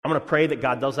I'm going to pray that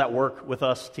God does that work with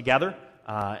us together,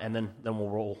 and then we'll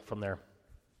roll from there.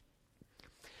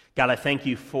 God, I thank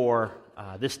you for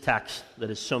this text that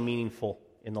is so meaningful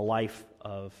in the life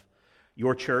of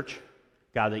your church.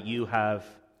 God, that you have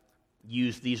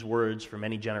used these words for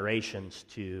many generations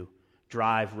to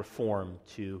drive reform,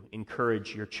 to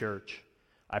encourage your church.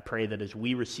 I pray that as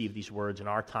we receive these words in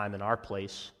our time and our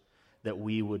place, that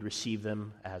we would receive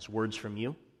them as words from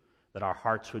you, that our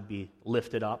hearts would be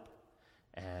lifted up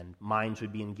and minds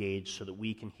would be engaged so that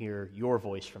we can hear your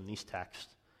voice from these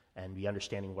texts and be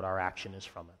understanding what our action is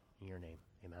from it. In your name,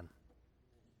 amen.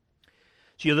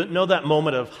 So you know that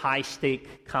moment of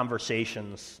high-stake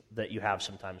conversations that you have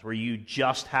sometimes where you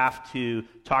just have to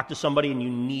talk to somebody and you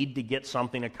need to get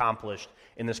something accomplished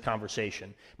in this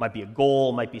conversation. It might be a goal,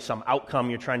 it might be some outcome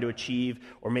you're trying to achieve,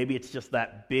 or maybe it's just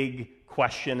that big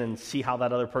question and see how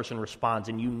that other person responds,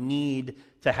 and you need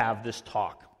to have this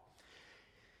talk.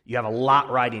 You have a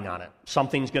lot riding on it.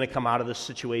 Something's going to come out of this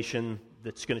situation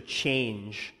that's going to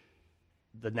change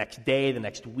the next day, the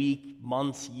next week,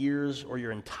 months, years, or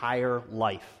your entire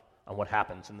life on what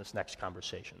happens in this next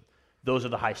conversation. Those are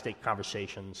the high-stake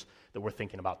conversations that we're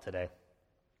thinking about today.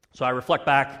 So I reflect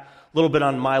back a little bit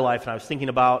on my life, and I was thinking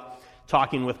about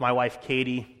talking with my wife,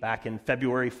 Katie, back in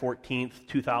February 14th,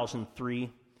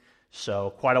 2003,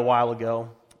 so quite a while ago,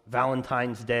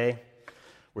 Valentine's Day.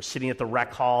 We're sitting at the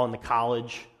rec hall in the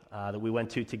college that we went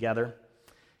to together,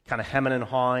 kind of hemming and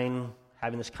hawing,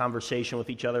 having this conversation with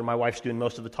each other. My wife's doing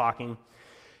most of the talking.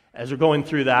 As we're going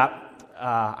through that,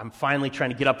 I'm finally trying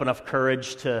to get up enough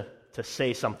courage to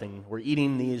say something. We're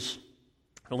eating these,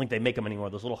 I don't think they make them anymore,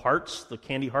 those little hearts, the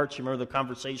candy hearts. You remember the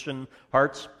conversation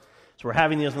hearts? So we're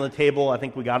having these on the table. I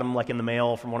think we got them like in the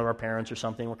mail from one of our parents or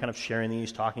something. We're kind of sharing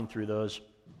these, talking through those.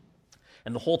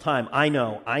 And the whole time, I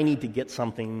know I need to get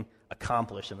something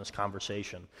accomplished in this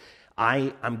conversation.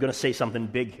 I'm going to say something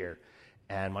big here.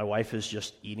 And my wife is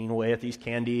just eating away at these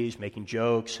candies, making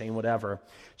jokes, saying whatever.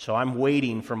 So I'm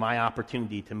waiting for my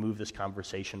opportunity to move this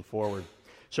conversation forward.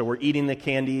 So we're eating the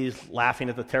candies, laughing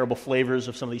at the terrible flavors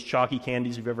of some of these chalky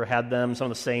candies, if you've ever had them. Some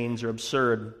of the sayings are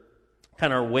absurd.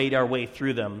 Kind of wade our way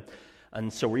through them.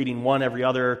 And so we're eating one every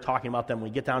other, talking about them. We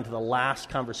get down to the last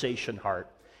conversation heart,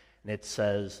 and it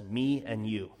says, me and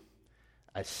you.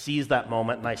 I seize that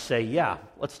moment, and I say, yeah,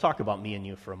 let's talk about me and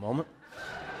you for a moment.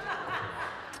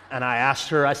 And I asked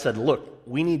her, I said, look,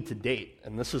 we need to date,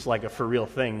 and this is like a for real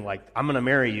thing. Like, I'm going to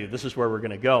marry you. This is where we're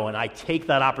going to go. And I take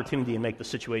that opportunity and make the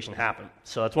situation happen.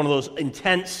 So it's one of those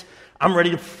intense, I'm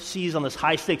ready to seize on this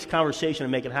high-stakes conversation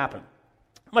and make it happen.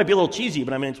 It might be a little cheesy,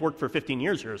 but I mean, it's worked for 15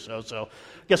 years here or so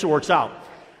I guess it works out.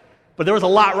 But there was a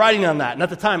lot riding on that. And at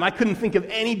the time, I couldn't think of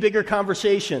any bigger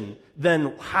conversation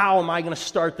than how am I going to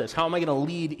start this? How am I going to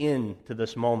lead into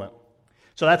this moment?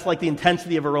 So that's like the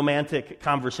intensity of a romantic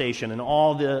conversation and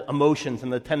all the emotions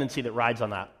and the tendency that rides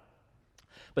on that.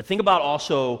 But think about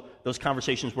also those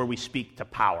conversations where we speak to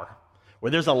power,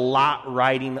 where there's a lot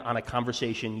riding on a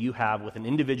conversation you have with an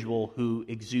individual who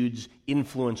exudes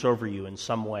influence over you in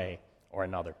some way or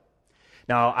another.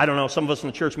 Now, I don't know, some of us in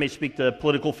the church may speak to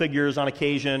political figures on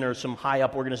occasion or some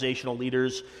high-up organizational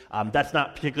leaders. That's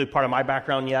not particularly part of my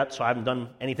background yet, so I haven't done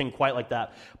anything quite like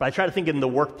that. But I try to think in the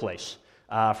workplace.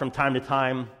 From time to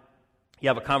time, you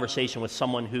have a conversation with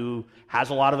someone who has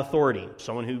a lot of authority,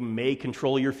 someone who may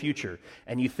control your future,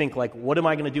 and you think, like, what am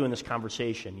I going to do in this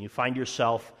conversation? You find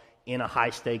yourself in a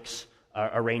high-stakes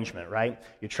arrangement, right?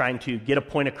 You're trying to get a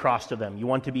point across to them. You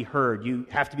want to be heard. You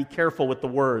have to be careful with the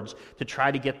words to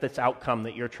try to get this outcome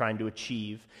that you're trying to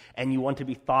achieve, and you want to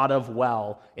be thought of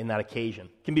well in that occasion.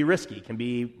 It can be risky. It can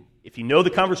be, if you know the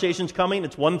conversation's coming,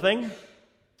 it's one thing.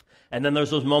 And then there's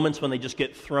those moments when they just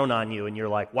get thrown on you and you're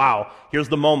like, wow, here's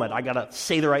the moment. I got to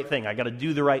say the right thing. I got to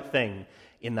do the right thing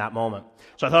in that moment.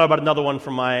 So I thought about another one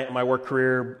from my work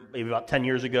career, maybe about 10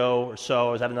 years ago or so.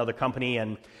 I was at another company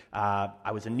and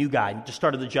I was a new guy. Just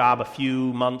started the job a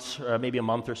few months, maybe a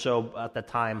month or so at that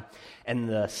time. And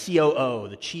the COO,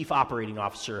 the Chief Operating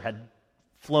Officer, had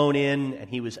flown in and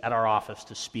he was at our office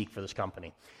to speak for this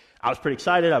company. I was pretty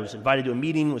excited. I was invited to a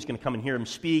meeting, was going to come and hear him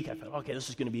speak. I thought, okay, this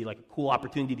is going to be like a cool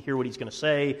opportunity to hear what he's going to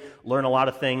say, learn a lot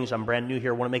of things. I'm brand new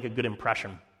here. I want to make a good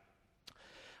impression.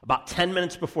 About 10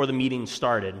 minutes before the meeting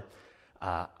started,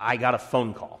 I got a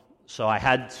phone call. So I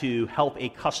had to help a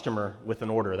customer with an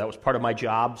order. That was part of my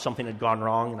job. Something had gone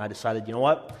wrong, and I decided, you know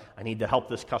what? I need to help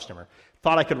this customer.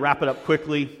 Thought I could wrap it up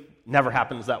quickly. Never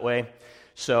happens that way.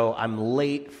 So I'm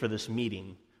late for this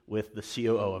meeting with the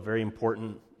COO. A very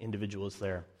important individual is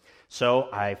there. So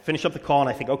I finish up the call and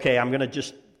I think, okay, I'm going to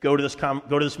just go to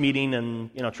this meeting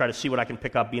and try to see what I can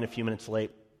pick up being a few minutes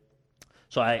late.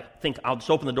 So I think I'll just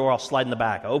open the door, I'll slide in the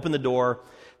back. I open the door,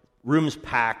 Room's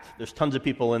packed. There's tons of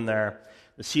people in there.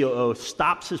 The COO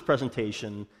stops his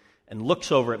presentation and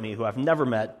looks over at me, who I've never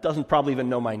met, doesn't probably even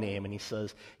know my name, and he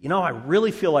says, I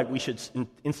really feel like we should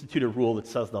institute a rule that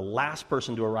says the last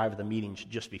person to arrive at the meeting should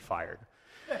just be fired.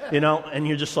 And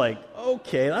you're just like,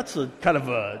 okay, that's a kind of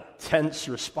a tense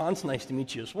response. Nice to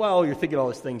meet you as well. You're thinking all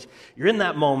these things. You're in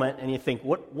that moment, and you think,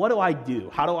 what do I do?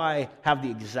 How do I have the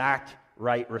exact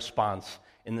right response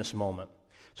in this moment?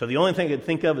 So the only thing I could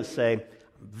think of is say,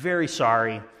 I'm very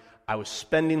sorry. I was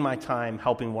spending my time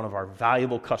helping one of our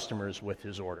valuable customers with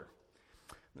his order.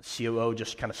 The COO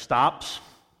just kind of stops,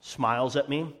 smiles at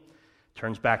me,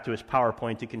 turns back to his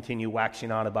PowerPoint to continue waxing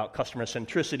on about customer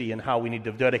centricity and how we need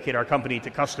to dedicate our company to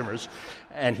customers,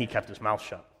 and he kept his mouth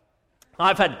shut.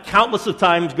 I've had countless of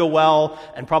times go well,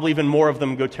 and probably even more of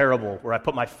them go terrible, where I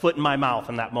put my foot in my mouth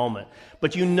in that moment.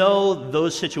 But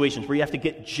those situations where you have to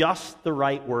get just the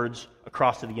right words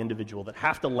across to the individual that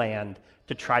have to land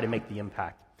to try to make the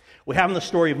impact. We have in the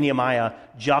story of Nehemiah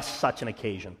just such an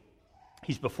occasion.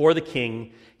 He's before the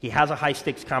king, he has a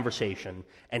high-stakes conversation,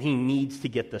 and he needs to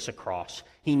get this across.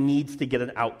 He needs to get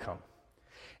an outcome.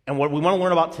 And what we want to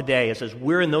learn about today is as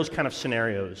we're in those kind of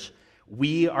scenarios,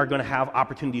 we are going to have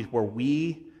opportunities where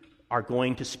we are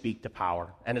going to speak to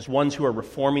power. And as ones who are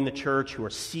reforming the church, who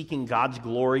are seeking God's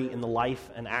glory in the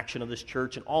life and action of this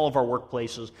church, in all of our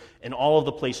workplaces, in all of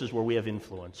the places where we have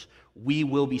influence, we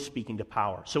will be speaking to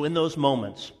power. So in those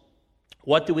moments,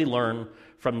 what do we learn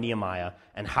from Nehemiah,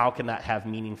 and how can that have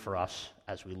meaning for us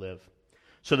as we live?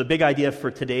 So the big idea for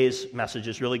today's message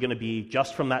is really going to be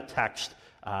just from that text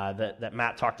that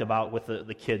Matt talked about with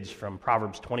the kids from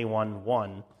Proverbs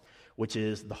 21:1, which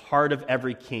is, the heart of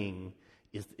every king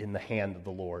is in the hand of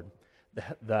the Lord.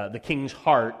 The king's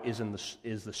heart is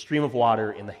the stream of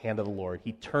water in the hand of the Lord.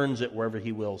 He turns it wherever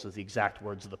he wills, is the exact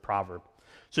words of the proverb.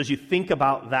 So as you think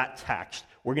about that text,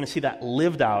 we're going to see that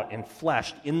lived out and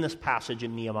fleshed in this passage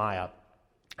in Nehemiah.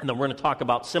 And then we're going to talk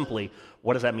about simply,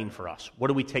 what does that mean for us? What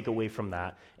do we take away from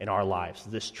that in our lives,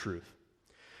 this truth?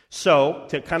 So,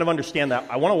 to kind of understand that,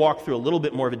 I want to walk through a little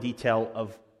bit more of a detail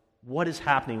of what is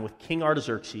happening with King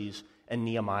Artaxerxes and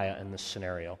Nehemiah in this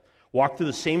scenario. Walk through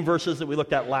the same verses that we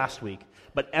looked at last week,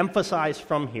 but emphasize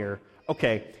from here,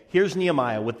 okay, here's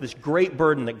Nehemiah with this great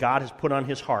burden that God has put on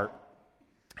his heart,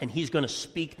 and he's going to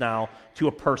speak now to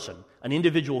a person, an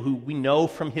individual who we know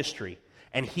from history,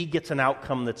 and he gets an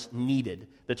outcome that's needed,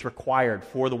 that's required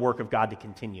for the work of God to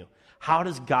continue. How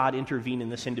does God intervene in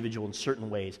this individual in certain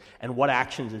ways, and what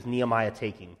actions is Nehemiah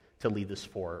taking to lead this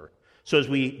forward? So as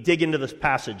we dig into this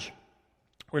passage,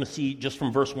 we're going to see just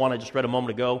from verse 1 I just read a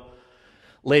moment ago,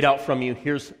 laid out from you,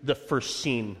 here's the first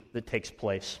scene that takes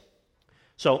place.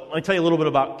 So let me tell you a little bit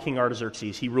about King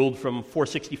Artaxerxes. He ruled from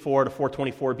 464 to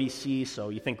 424 BC, so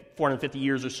you think 450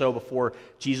 years or so before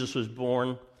Jesus was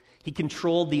born. He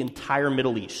controlled the entire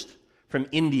Middle East, from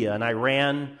India and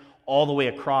Iran all the way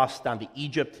across down to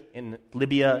Egypt and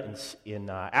Libya in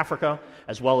Africa,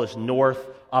 as well as north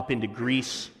up into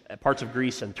Greece, parts of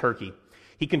Greece and Turkey.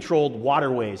 He controlled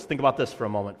waterways. Think about this for a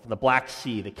moment. From the Black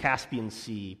Sea, the Caspian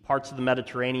Sea, parts of the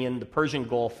Mediterranean, the Persian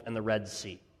Gulf, and the Red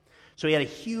Sea. So he had a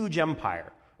huge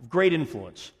empire of great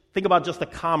influence. Think about just the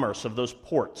commerce of those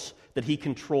ports that he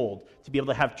controlled to be able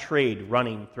to have trade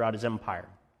running throughout his empire.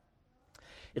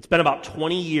 It's been about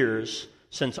 20 years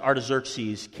since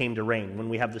Artaxerxes came to reign, when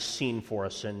we have this scene for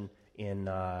us in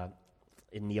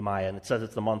Nehemiah, and it says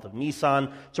it's the month of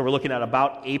Nisan, so we're looking at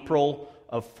about April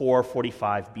of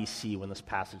 445 BC when this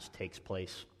passage takes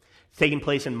place. It's taking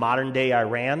place in modern-day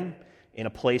Iran, in a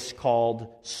place called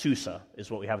Susa, is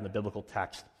what we have in the biblical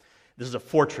text. This is a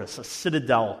fortress, a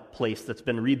citadel place that's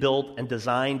been rebuilt and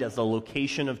designed as the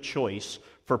location of choice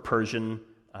for Persian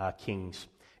kings.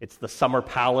 It's the summer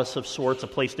palace of sorts, a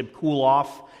place to cool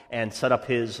off and set up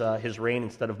his reign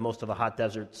instead of most of the hot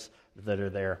deserts that are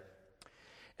there.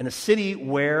 And the city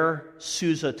where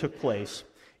Susa took place,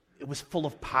 it was full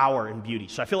of power and beauty.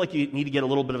 So I feel like you need to get a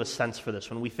little bit of a sense for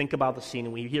this. When we think about the scene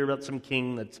and we hear about some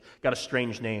king that's got a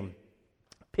strange name,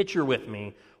 picture with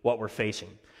me what we're facing.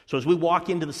 So as we walk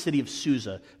into the city of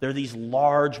Susa, there are these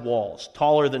large walls,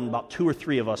 taller than about 2 or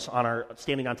 3 of us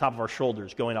standing on top of our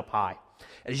shoulders, going up high.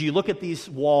 As you look at these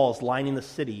walls lining the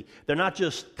city, they're not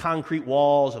just concrete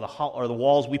walls or the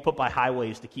walls we put by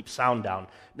highways to keep sound down.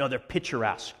 No, they're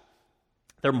picturesque.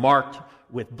 They're marked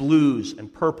with blues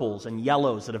and purples and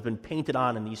yellows that have been painted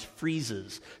on in these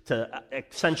friezes to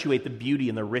accentuate the beauty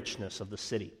and the richness of the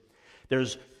city.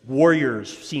 There's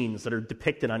warriors scenes that are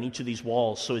depicted on each of these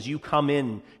walls, so as you come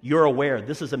in, you're aware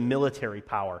this is a military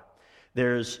power.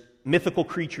 There's mythical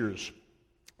creatures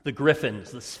the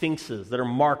griffins, the sphinxes that are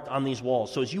marked on these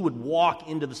walls. So as you would walk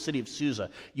into the city of Susa,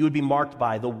 you would be marked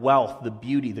by the wealth, the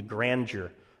beauty, the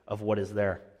grandeur of what is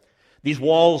there. These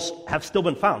walls have still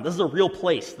been found. This is a real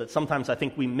place that sometimes I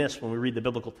think we miss when we read the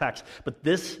biblical text. But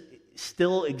this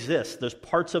still exists. There's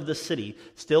parts of this city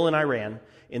still in Iran,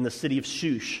 in the city of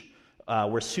Sush,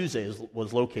 where Susa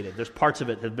was located. There's parts of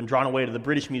it that have been drawn away to the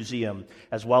British Museum,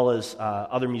 as well as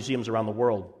other museums around the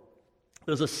world.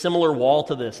 There's a similar wall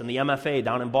to this in the MFA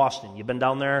down in Boston. You've been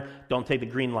down there, don't take the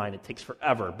green line. It takes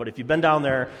forever. But if you've been down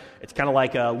there, it's kind of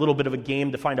like a little bit of a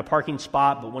game to find a parking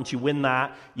spot. But once you win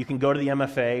that, you can go to the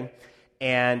MFA.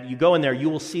 And you go in there,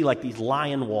 you will see like these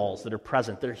lion walls that are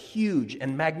present. They're huge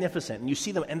and magnificent. And you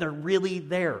see them, and they're really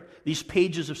there. These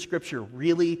pages of Scripture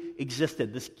really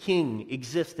existed. This king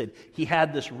existed. He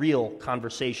had this real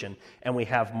conversation. And we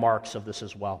have marks of this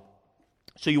as well.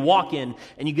 So you walk in,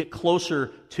 and you get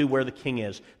closer to where the king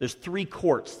is. There's 3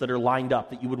 courts that are lined up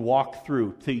that you would walk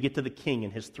through till you get to the king in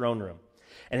his throne room.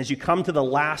 And as you come to the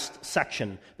last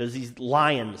section, there's these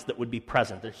lions that would be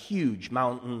present. They're huge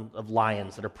mountain of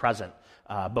lions that are present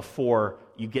before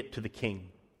you get to the king.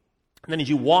 And then as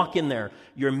you walk in there,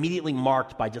 you're immediately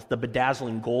marked by just the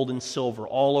bedazzling gold and silver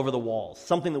all over the walls,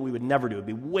 something that we would never do. It would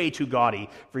be way too gaudy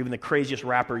for even the craziest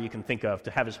rapper you can think of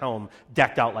to have his home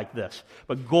decked out like this.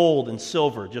 But gold and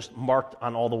silver just marked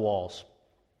on all the walls.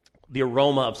 The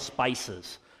aroma of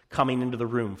spices coming into the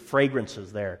room,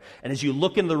 fragrances there. And as you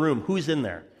look in the room, who's in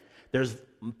there? There's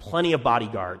plenty of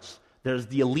bodyguards. There's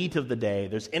the elite of the day.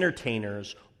 There's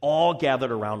entertainers, all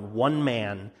gathered around one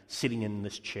man sitting in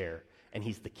this chair, and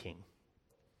he's the king.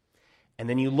 And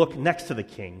then you look next to the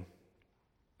king,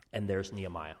 and there's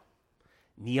Nehemiah.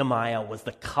 Nehemiah was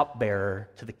the cupbearer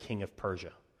to the king of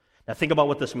Persia. Now think about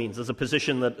what this means. There's a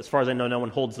position that, as far as I know, no one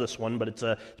holds this one, but it's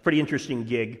a pretty interesting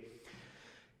gig.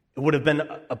 It would have been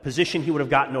a position he would have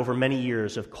gotten over many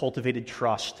years of cultivated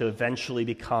trust to eventually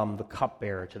become the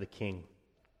cupbearer to the king.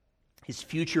 His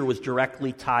future was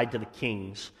directly tied to the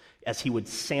king's, as he would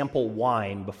sample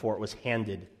wine before it was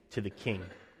handed to the king.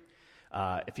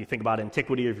 If you think about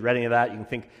antiquity, or if you've read any of that, you can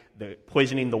think that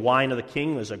poisoning the wine of the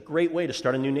king was a great way to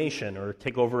start a new nation or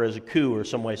take over as a coup or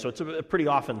some way. So it's a pretty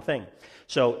often thing.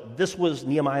 So this was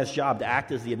Nehemiah's job, to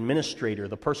act as the administrator,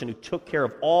 the person who took care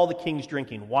of all the king's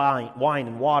drinking, wine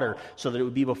and water, so that it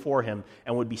would be before him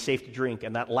and would be safe to drink.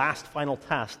 And that last final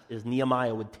test is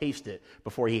Nehemiah would taste it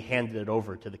before he handed it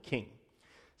over to the king.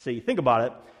 So you think about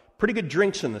it, pretty good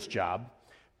drinks in this job.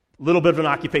 Little bit of an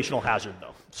occupational hazard,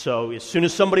 though. So as soon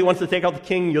as somebody wants to take out the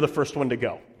king, you're the first one to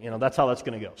go. That's how that's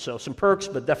going to go. So some perks,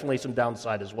 but definitely some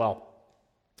downside as well.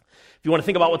 If you want to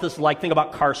think about what this is like, think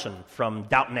about Carson from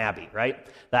Downton Abbey, right?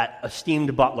 That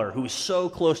esteemed butler who is so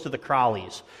close to the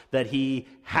Crawleys that he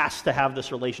has to have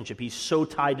this relationship. He's so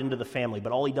tied into the family,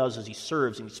 but all he does is he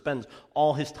serves and he spends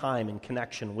all his time in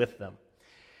connection with them.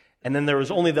 And then there was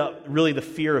only the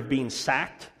fear of being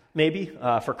sacked, maybe,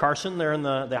 for Carson there in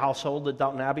the household at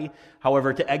Downton Abbey.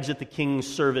 However, to exit the king's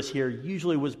service here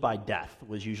usually was by death,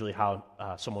 was usually how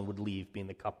someone would leave being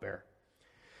the cupbearer.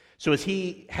 So as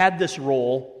he had this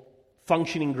role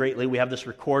functioning greatly, we have this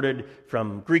recorded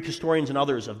from Greek historians and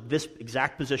others of this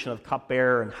exact position of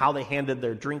cupbearer and how they handed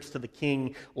their drinks to the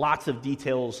king. Lots of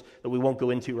details that we won't go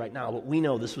into right now, but we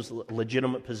know this was a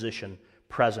legitimate position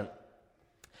present.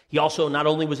 He also not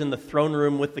only was in the throne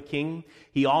room with the king,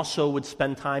 he also would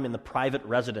spend time in the private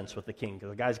residence with the king, because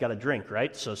the guy's got to drink,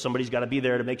 right? So somebody's got to be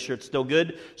there to make sure it's still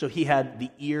good. So he had the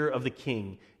ear of the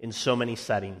king in so many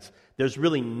settings. There's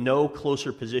really no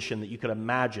closer position that you could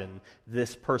imagine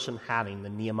this person having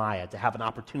than Nehemiah, to have an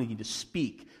opportunity to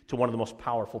speak to one of the most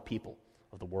powerful people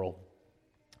of the world.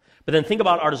 But then think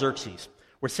about Artaxerxes.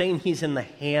 We're saying he's in the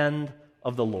hand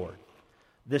of the Lord.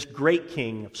 This great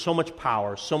king of so much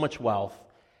power, so much wealth,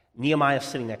 Nehemiah is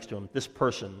sitting next to him. This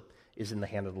person is in the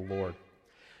hand of the Lord.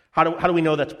 How do we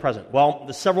know that's present? Well,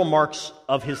 there's several marks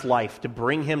of his life to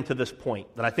bring him to this point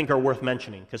that I think are worth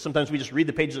mentioning, because sometimes we just read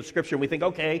the pages of Scripture and we think,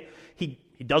 okay, he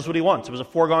does what he wants. It was a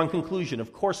foregone conclusion.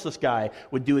 Of course this guy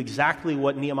would do exactly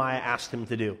what Nehemiah asked him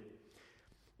to do.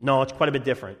 No, it's quite a bit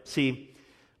different. See,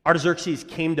 Artaxerxes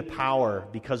came to power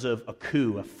because of a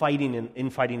coup, a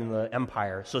infighting in the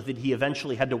empire, so that he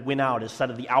eventually had to win out as side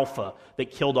of the Alpha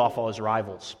that killed off all his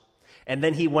rivals. And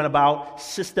then he went about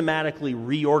systematically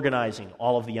reorganizing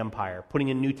all of the empire, putting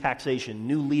in new taxation,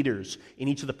 new leaders in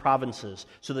each of the provinces,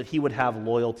 so that he would have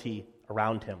loyalty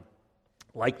around him.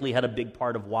 Likely had a big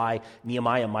part of why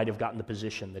Nehemiah might have gotten the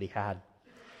position that he had.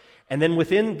 And then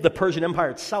within the Persian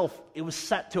Empire itself, it was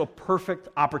set to a perfect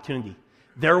opportunity.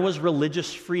 There was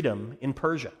religious freedom in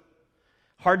Persia.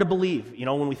 Hard to believe.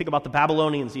 When we think about the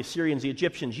Babylonians, the Assyrians, the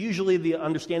Egyptians, usually the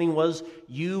understanding was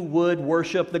you would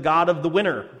worship the god of the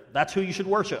winter. That's who you should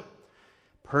worship.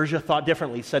 Persia thought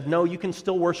differently, said, no, you can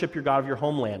still worship your god of your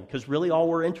homeland, because really all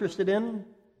we're interested in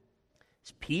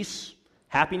is peace,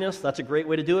 happiness. That's a great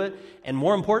way to do it. And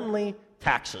more importantly,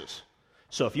 taxes.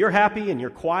 So if you're happy and you're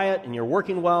quiet and you're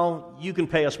working well, you can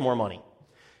pay us more money.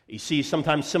 You see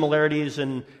sometimes similarities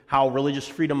in how religious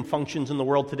freedom functions in the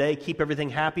world today. Keep everything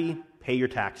happy, pay your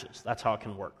taxes. That's how it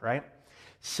can work, right?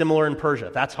 Similar in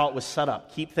Persia. That's how it was set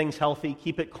up. Keep things healthy,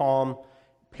 keep it calm,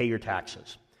 pay your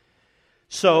taxes.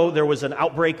 So there was an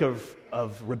outbreak of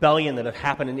rebellion that had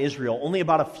happened in Israel only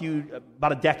about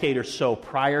a decade or so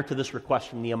prior to this request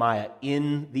from Nehemiah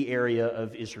in the area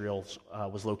of Israel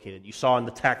was located. You saw in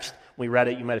the text, when we read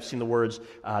it, you might have seen the words,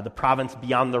 the province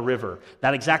beyond the river.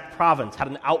 That exact province had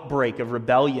an outbreak of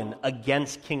rebellion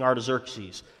against King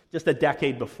Artaxerxes just a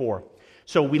decade before.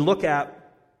 So we look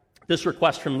at this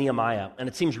request from Nehemiah, and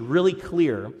it seems really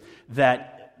clear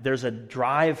that there's a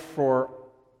drive for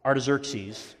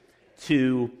Artaxerxes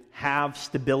to have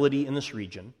stability in this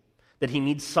region, that he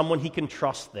needs someone he can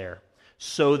trust there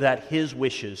so that his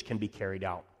wishes can be carried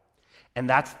out. And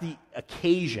that's the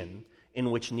occasion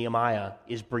in which Nehemiah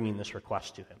is bringing this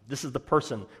request to him. This is the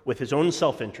person with his own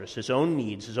self-interest, his own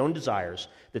needs, his own desires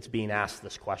that's being asked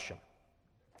this question.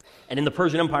 And in the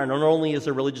Persian Empire, not only is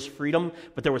there religious freedom,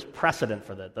 but there was precedent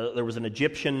for that. There was an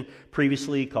Egyptian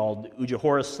previously called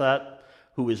Ujahoreset,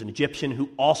 who is an Egyptian, who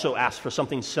also asked for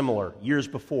something similar years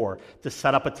before to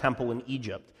set up a temple in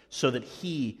Egypt so that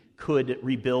he could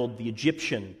rebuild the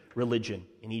Egyptian religion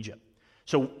in Egypt.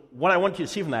 So what I want you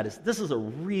to see from that is this is a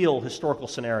real historical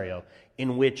scenario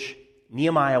in which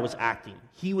Nehemiah was acting.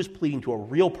 He was pleading to a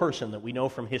real person that we know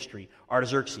from history,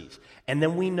 Artaxerxes. And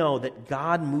then we know that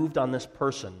God moved on this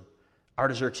person,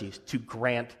 Artaxerxes, to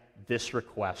grant this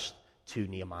request to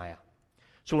Nehemiah.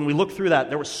 So when we look through that,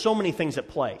 there were so many things at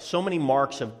play, so many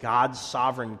marks of God's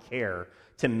sovereign care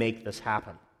to make this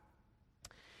happen.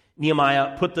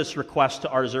 Nehemiah put this request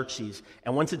to Artaxerxes,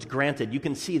 and once it's granted, you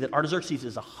can see that Artaxerxes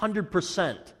is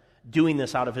 100% doing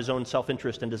this out of his own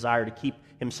self-interest and desire to keep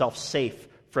himself safe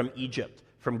from Egypt,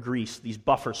 from Greece, these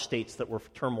buffer states that were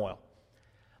turmoil.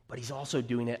 But he's also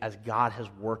doing it as God has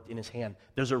worked in his hand.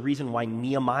 There's a reason why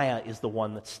Nehemiah is the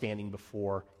one that's standing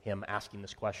before him asking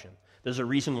this question. There's a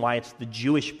reason why it's the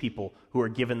Jewish people who are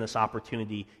given this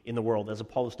opportunity in the world, as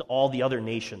opposed to all the other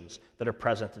nations that are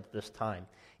present at this time.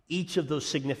 Each of those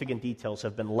significant details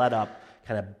have been led up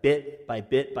kind of bit by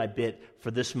bit by bit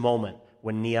for this moment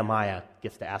when Nehemiah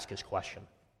gets to ask his question.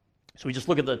 So we just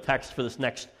look at the text for this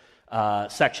next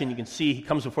section. You can see he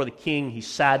comes before the king. He's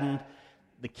saddened.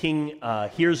 The king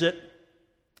hears it.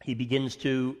 He begins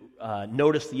to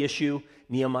notice the issue.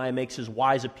 Nehemiah makes his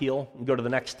wise appeal. And go to the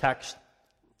next text.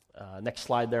 Next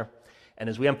slide there. And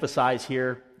as we emphasize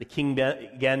here, the king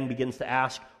again begins to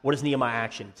ask, what is Nehemiah's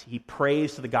actions? He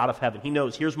prays to the God of heaven. He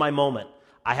knows, here's my moment.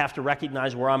 I have to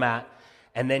recognize where I'm at.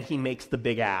 And then he makes the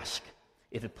big ask.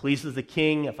 If it pleases the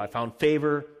king, if I found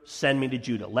favor, send me to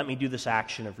Judah. Let me do this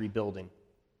action of rebuilding.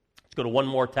 Let's go to one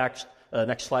more text.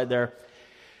 Next slide there.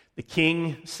 The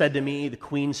king said to me, the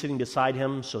queen sitting beside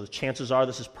him, so the chances are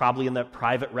this is probably in that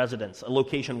private residence, a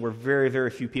location where very, very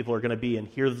few people are going to be. And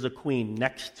here's the queen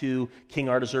next to King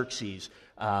Artaxerxes.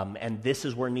 And this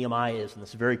is where Nehemiah is in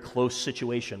this very close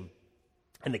situation.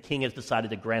 And the king has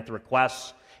decided to grant the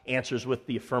requests, answers with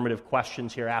the affirmative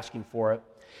questions here asking for it.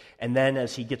 And then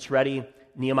as he gets ready,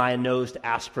 Nehemiah knows to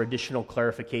ask for additional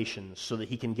clarifications so that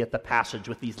he can get the passage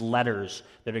with these letters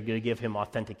that are going to give him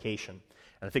authentication.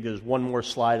 And I think there's one more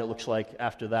slide, it looks like,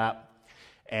 after that.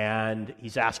 And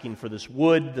he's asking for this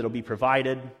wood that'll be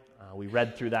provided. We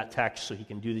read through that text so he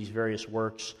can do these various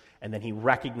works. And then he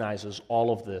recognizes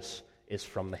all of this is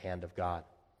from the hand of God.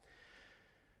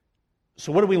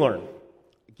 So what did we learn?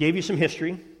 Gave you some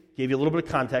history, gave you a little bit of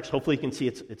context. Hopefully you can see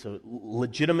it's a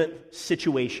legitimate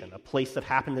situation, a place that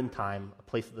happened in time, a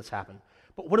place that this happened.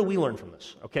 But what do we learn from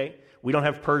this, okay? We don't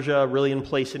have Persia really in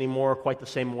place anymore quite the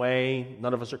same way.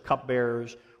 None of us are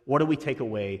cupbearers. What do we take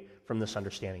away from this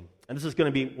understanding? And this is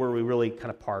going to be where we really kind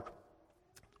of park.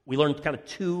 We learned kind of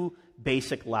two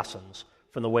basic lessons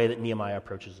from the way that Nehemiah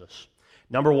approaches this.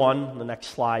 Number one, the next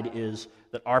slide, is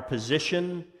that our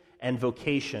position and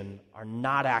vocation are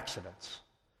not accidents,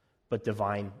 but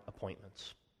divine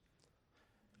appointments.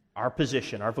 Our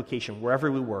position, our vocation,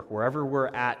 wherever we work, wherever we're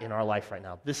at in our life right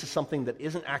now, this is something that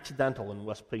isn't accidental in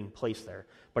what's put in place there,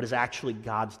 but is actually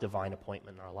God's divine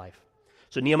appointment in our life.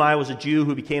 So Nehemiah was a Jew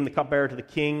who became the cupbearer to the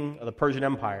king of the Persian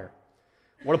Empire.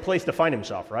 What a place to find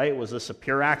himself, right? Was this a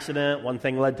pure accident? One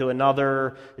thing led to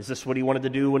another. Is this what he wanted to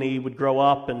do when he would grow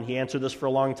up? And he answered this for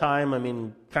a long time. I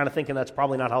mean, kind of thinking that's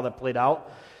probably not how that played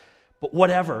out. But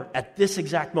whatever, at this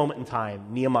exact moment in time,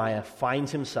 Nehemiah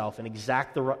finds himself in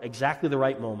exactly the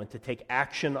right moment to take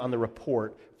action on the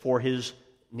report for his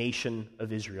nation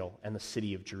of Israel and the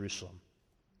city of Jerusalem.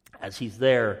 As he's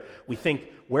there, we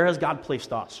think, where has God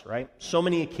placed us, right? So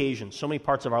many occasions, so many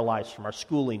parts of our lives, from our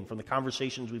schooling, from the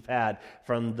conversations we've had,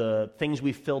 from the things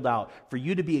we've filled out, for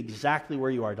you to be exactly where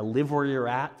you are, to live where you're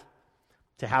at,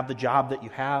 to have the job that you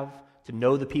have, to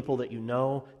know the people that you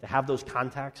know, to have those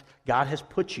contacts. God has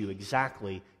put you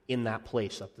exactly in that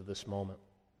place up to this moment.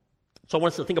 So I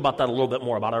want us to think about that a little bit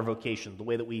more, about our vocation, the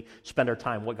way that we spend our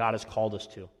time, what God has called us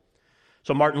to.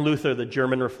 So Martin Luther, the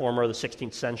German reformer of the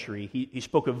 16th century, he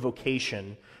spoke of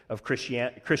vocation of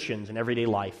Christians in everyday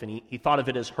life, and he thought of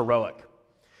it as heroic.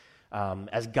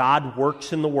 As God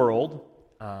works in the world,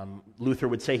 Luther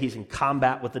would say he's in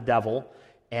combat with the devil,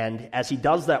 and as he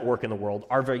does that work in the world,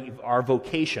 our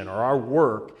vocation or our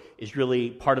work is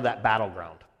really part of that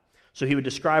battleground. So he would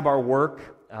describe our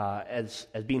work as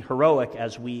being heroic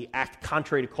as we act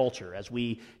contrary to culture, as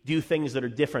we do things that are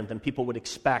different than people would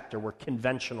expect, or we're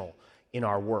conventional in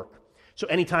our work. So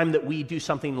anytime that we do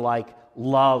something like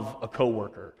love a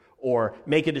coworker, or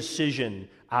make a decision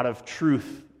out of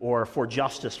truth or for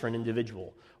justice for an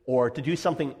individual, or to do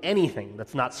anything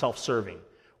that's not self-serving,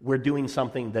 we're doing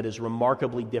something that is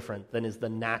remarkably different than is the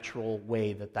natural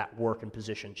way that work and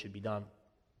position should be done.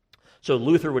 So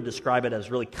Luther would describe it as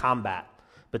really combat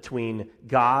between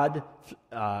God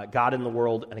in the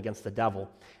world and against the devil.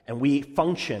 And we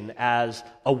function as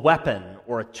a weapon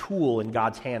or a tool in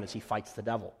God's hand as he fights the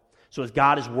devil. So as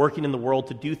God is working in the world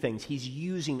to do things, he's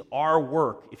using our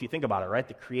work, if you think about it, right?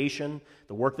 The creation,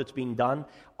 the work that's being done,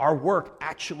 our work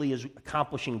actually is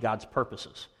accomplishing God's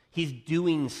purposes. He's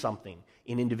doing something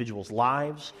in individuals'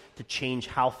 lives to change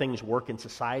how things work in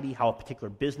society, how a particular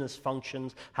business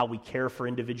functions, how we care for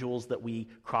individuals that we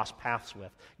cross paths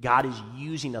with. God is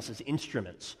using us as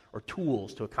instruments or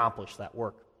tools to accomplish that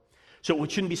work. So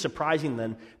it shouldn't be surprising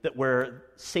then that where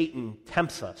Satan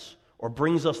tempts us or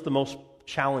brings us the most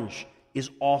challenge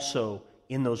is also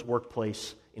in those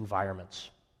workplace environments.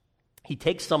 He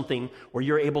takes something where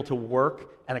you're able to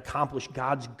work and accomplish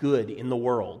God's good in the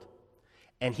world,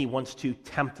 and he wants to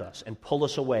tempt us and pull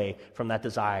us away from that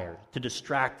desire, to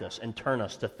distract us and turn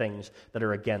us to things that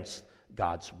are against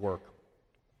God's work.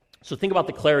 So think about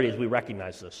the clarity as we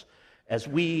recognize this. As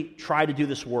we try to do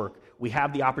this work, we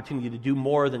have the opportunity to do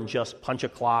more than just punch a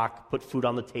clock, put food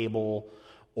on the table,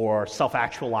 or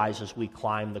self-actualize as we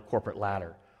climb the corporate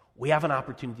ladder. We have an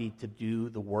opportunity to do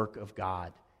the work of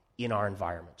God in our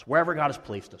environments. Wherever God has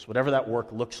placed us, whatever that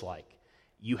work looks like,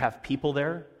 you have people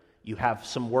there, you have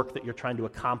some work that you're trying to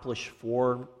accomplish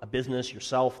for a business,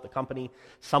 yourself, the company,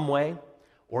 some way,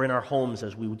 or in our homes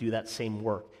as we would do that same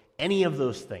work. Any of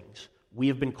those things, we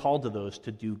have been called to those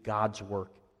to do God's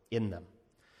work in them.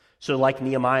 So like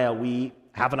Nehemiah, we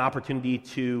have an opportunity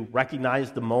to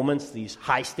recognize the moments, these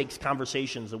high-stakes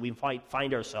conversations that we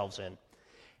find ourselves in.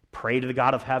 Pray to the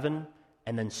God of heaven,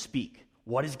 and then speak.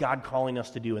 What is God calling us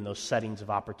to do in those settings of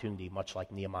opportunity, much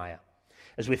like Nehemiah?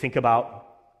 As we think about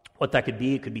what that could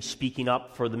be, it could be speaking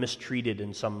up for the mistreated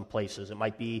in some places. It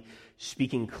might be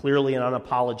speaking clearly and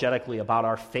unapologetically about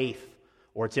our faith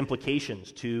or its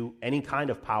implications to any kind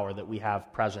of power that we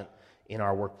have present in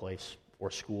our workplace or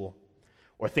school.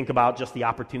 Or think about just the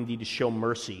opportunity to show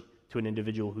mercy to an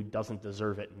individual who doesn't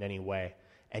deserve it in any way,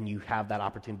 and you have that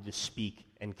opportunity to speak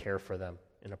and care for them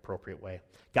in an appropriate way.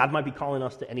 God might be calling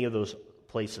us to any of those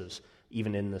places,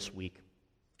 even in this week.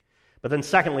 But then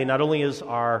secondly, not only is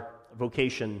our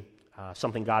vocation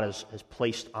something God has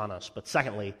placed on us, but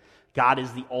secondly, God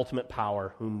is the ultimate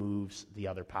power who moves the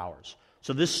other powers.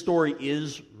 So this story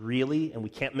is really, and we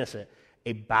can't miss it,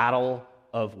 a battle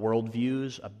of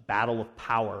worldviews, a battle of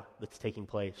power that's taking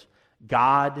place.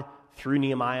 God, through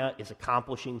Nehemiah, is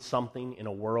accomplishing something in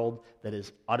a world that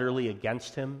is utterly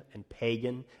against him and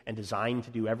pagan and designed to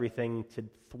do everything to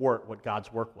thwart what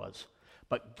God's work was.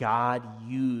 But God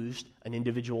used an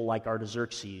individual like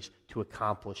Artaxerxes to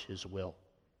accomplish his will.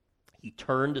 He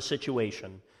turned a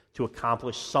situation to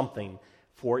accomplish something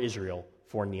for Israel,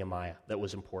 for Nehemiah, that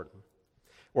was important.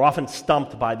 We're often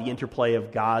stumped by the interplay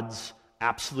of God's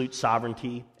absolute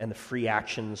sovereignty and the free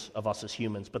actions of us as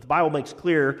humans. But the Bible makes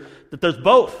clear that there's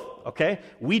both, okay?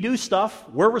 We do stuff.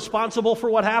 We're responsible for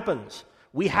what happens.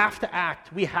 We have to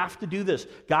act. We have to do this.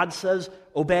 God says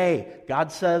obey.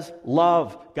 God says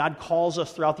love. God calls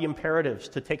us throughout the imperatives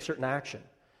to take certain action.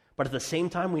 But at the same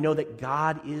time, we know that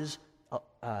God is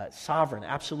sovereign,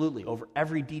 absolutely, over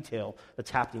every detail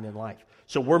that's happening in life.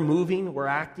 So we're moving, we're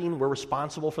acting, we're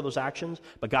responsible for those actions,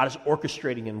 but God is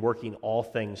orchestrating and working all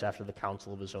things after the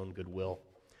counsel of his own good will.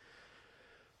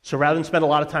 So rather than spend a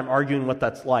lot of time arguing what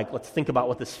that's like, let's think about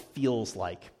what this feels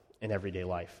like in everyday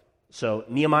life. So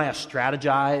Nehemiah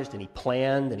strategized, and he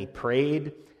planned, and he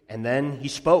prayed, and then he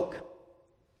spoke.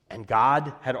 And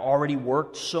God had already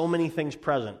worked so many things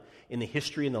present in the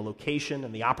history and the location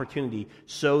and the opportunity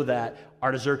so that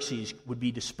Artaxerxes would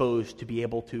be disposed to be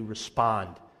able to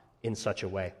respond in such a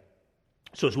way.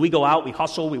 So as we go out, we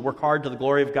hustle, we work hard to the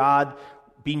glory of God,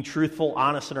 being truthful,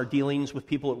 honest in our dealings with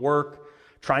people at work,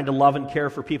 trying to love and care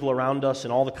for people around us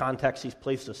in all the contexts he's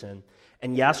placed us in.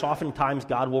 And yes, oftentimes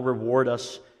God will reward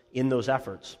us in those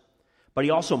efforts. But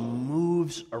he also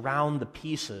moves around the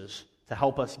pieces to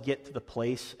help us get to the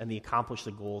place and accomplish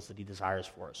the goals that he desires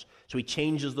for us. So he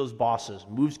changes those bosses,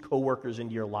 moves coworkers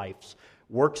into your lives,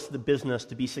 works the business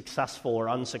to be successful or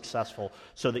unsuccessful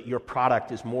so that your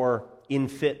product is more in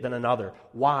fit than another.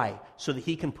 Why? So that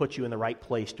he can put you in the right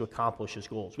place to accomplish his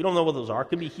goals. We don't know what those are. It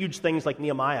could be huge things like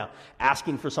Nehemiah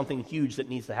asking for something huge that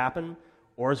needs to happen,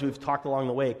 or as we've talked along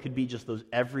the way, it could be just those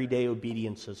everyday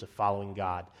obediences of following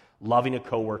God, loving a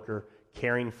coworker,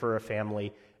 caring for a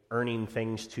family, earning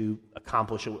things to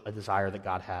accomplish a desire that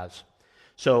God has.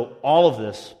 So all of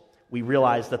this, we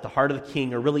realize that the heart of the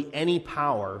king, or really any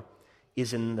power,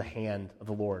 is in the hand of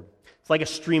the Lord. It's like a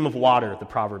stream of water, the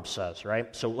proverb says,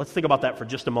 right? So let's think about that for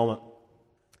just a moment.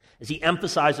 As he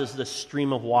emphasizes this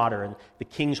stream of water, and the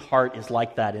king's heart is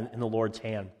like that in the Lord's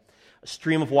hand. A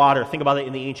stream of water, think about it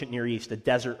in the ancient Near East, a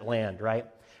desert land, right?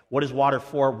 What is water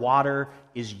for? Water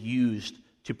is used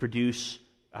to produce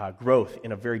growth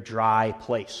in a very dry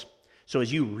place. So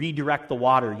as you redirect the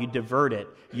water, you divert it,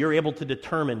 you're able to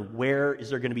determine where is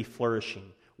there going to be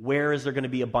flourishing, where is there going to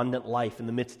be abundant life in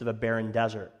the midst of a barren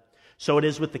desert. So it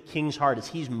is with the king's heart, as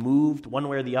he's moved one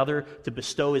way or the other to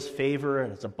bestow his favor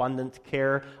and his abundant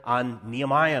care on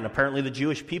Nehemiah and apparently the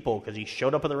Jewish people, because he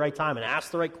showed up at the right time and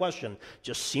asked the right question.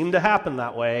 Just seemed to happen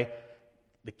that way.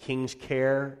 The king's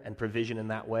care and provision in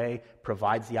that way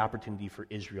provides the opportunity for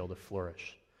Israel to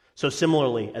flourish. So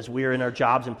similarly, as we are in our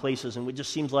jobs and places, and it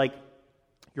just seems like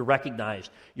you're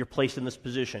recognized, you're placed in this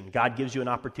position, God gives you an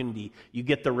opportunity, you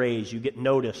get the raise, you get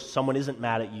noticed, someone isn't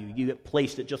mad at you, you get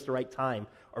placed at just the right time,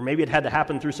 or maybe it had to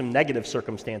happen through some negative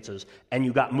circumstances, and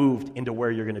you got moved into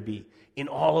where you're going to be. In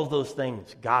all of those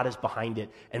things, God is behind it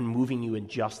and moving you in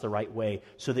just the right way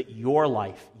so that your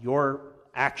life, your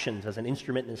actions as an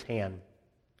instrument in his hand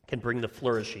can bring the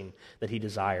flourishing that he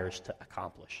desires to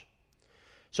accomplish.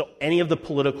 So any of the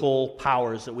political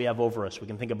powers that we have over us, we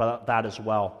can think about that as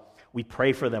well. We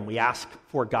pray for them. We ask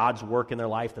for God's work in their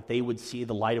life, that they would see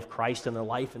the light of Christ in their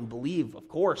life and believe, of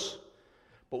course.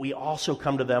 But we also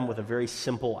come to them with a very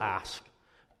simple ask,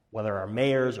 whether our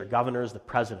mayors or governors, the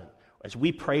president. As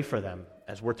we pray for them,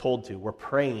 as we're told to, we're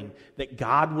praying that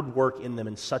God would work in them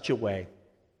in such a way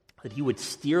that he would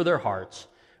steer their hearts,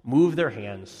 move their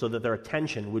hands, so that their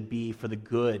attention would be for the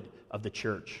good of the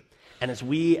church. And as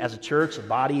we, as a church, a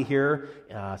body here,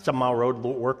 7 Mile Road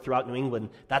work throughout New England,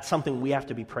 that's something we have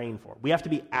to be praying for. We have to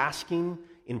be asking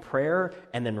in prayer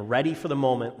and then ready for the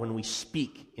moment when we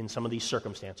speak in some of these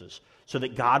circumstances so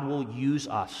that God will use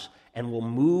us and will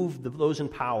move those in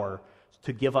power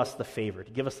to give us the favor,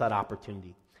 to give us that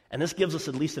opportunity. And this gives us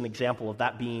at least an example of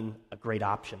that being a great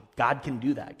option. God can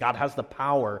do that. God has the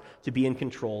power to be in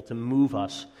control, to move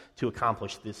us to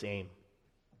accomplish this aim.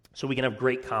 So we can have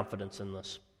great confidence in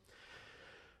this.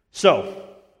 So,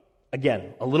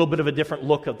 again, a little bit of a different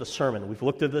look of the sermon. We've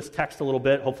looked at this text a little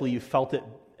bit. Hopefully you felt it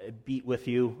beat with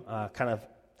you, kind of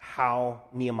how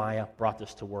Nehemiah brought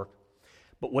this to work.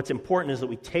 But what's important is that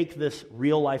we take this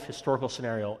real-life historical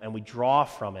scenario and we draw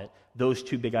from it those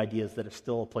two big ideas that are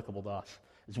still applicable to us.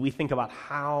 As we think about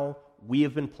how we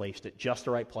have been placed at just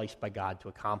the right place by God to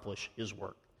accomplish his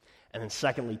work. And then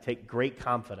secondly, take great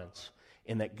confidence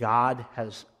in that God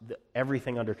has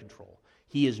everything under control.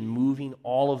 He is moving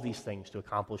all of these things to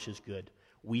accomplish his good.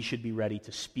 We should be ready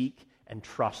to speak and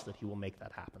trust that he will make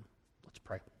that happen. Let's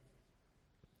pray.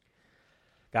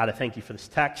 God, I thank you for this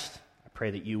text. I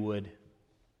pray that you would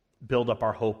build up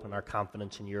our hope and our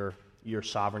confidence in your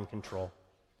sovereign control.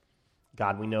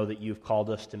 God, we know that you've called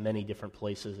us to many different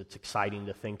places. It's exciting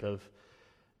to think of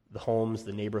the homes,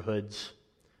 the neighborhoods,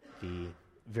 the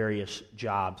various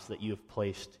jobs that you have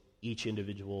placed each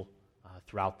individual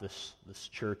throughout this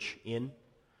church in.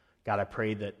 God, I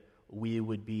pray that we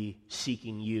would be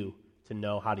seeking you to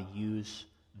know how to use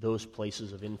those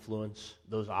places of influence,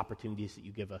 those opportunities that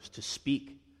you give us to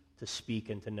speak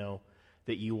and to know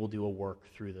that you will do a work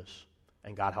through this.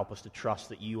 And God, help us to trust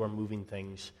that you are moving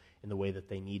things in the way that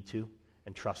they need to,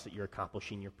 and trust that you're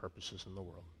accomplishing your purposes in the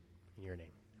world. In your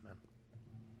name.